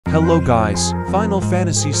Hello guys, Final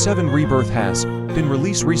Fantasy VII Rebirth has been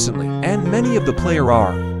released recently, and many of the players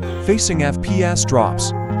are facing FPS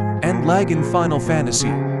drops and lag in Final Fantasy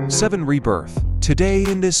VII Rebirth. Today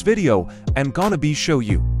in this video, I'm gonna show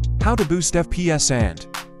you how to boost FPS and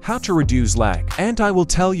how to reduce lag, and I will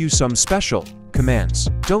tell you some special commands.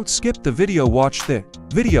 Don't skip the video, watch the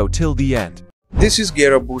video till the end. This is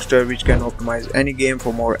Gear Up Booster, which can optimize any game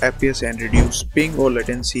for more FPS and reduce ping or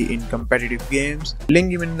latency in competitive games. Link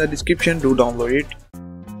given in the description, do download it.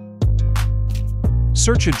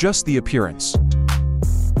 Search adjust the appearance.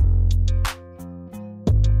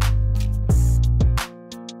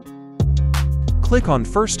 Click on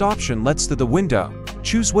first option, let's to the window.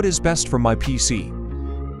 Choose what is best for my PC.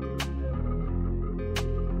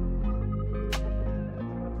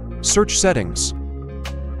 Search settings.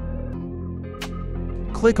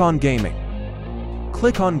 Click on gaming.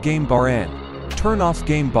 Click on game bar and turn off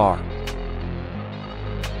game bar.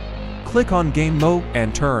 Click on game mode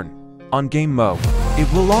and turn on game mode. It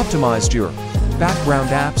will optimize your background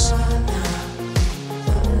apps.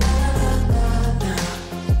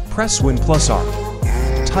 Press Win plus R.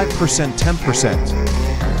 Type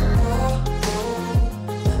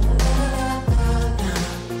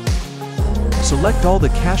 %10%. Select all the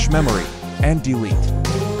cache memory and delete.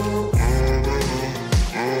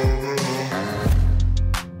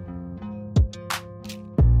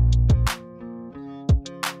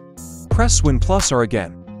 Press Win plus R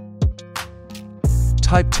again.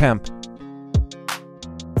 Type temp.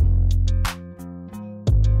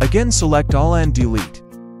 Again select all and delete.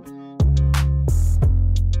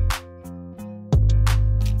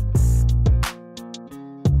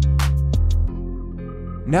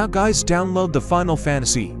 Now guys, download the Final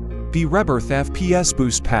Fantasy VII Rebirth FPS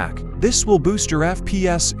Boost Pack. This will boost your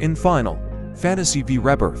FPS in Final Fantasy VII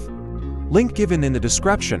Rebirth. Link given in the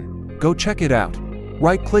description. Go check it out.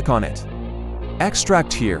 Right-click on it.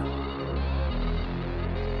 Extract here.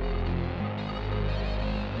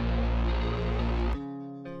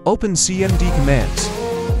 Open CMD commands.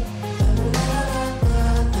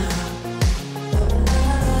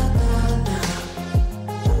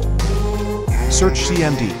 Search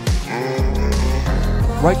CMD.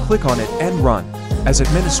 Right-click on it and run as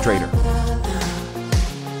administrator.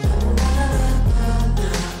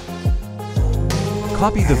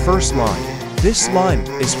 Copy the first line. This line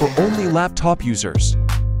is for only laptop users.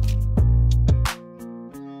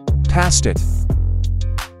 Paste it.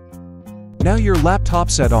 Now your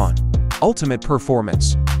laptop set on ultimate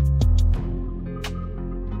performance.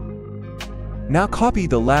 Now copy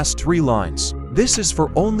the last 3 lines. This is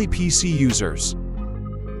for only PC users.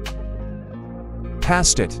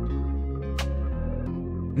 Paste it.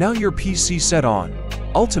 Now your PC set on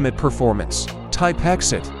ultimate performance. Type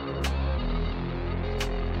exit.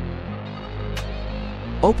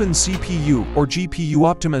 Open CPU or GPU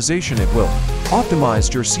optimization. It will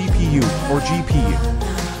optimize your CPU or GPU.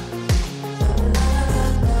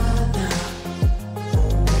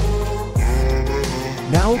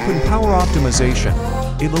 Now open power optimization.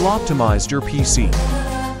 It will optimize your PC.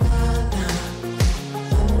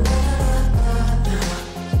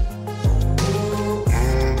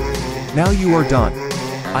 Now you are done.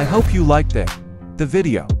 I hope you liked the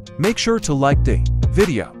video. Make sure to like the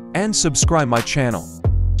video and subscribe my channel.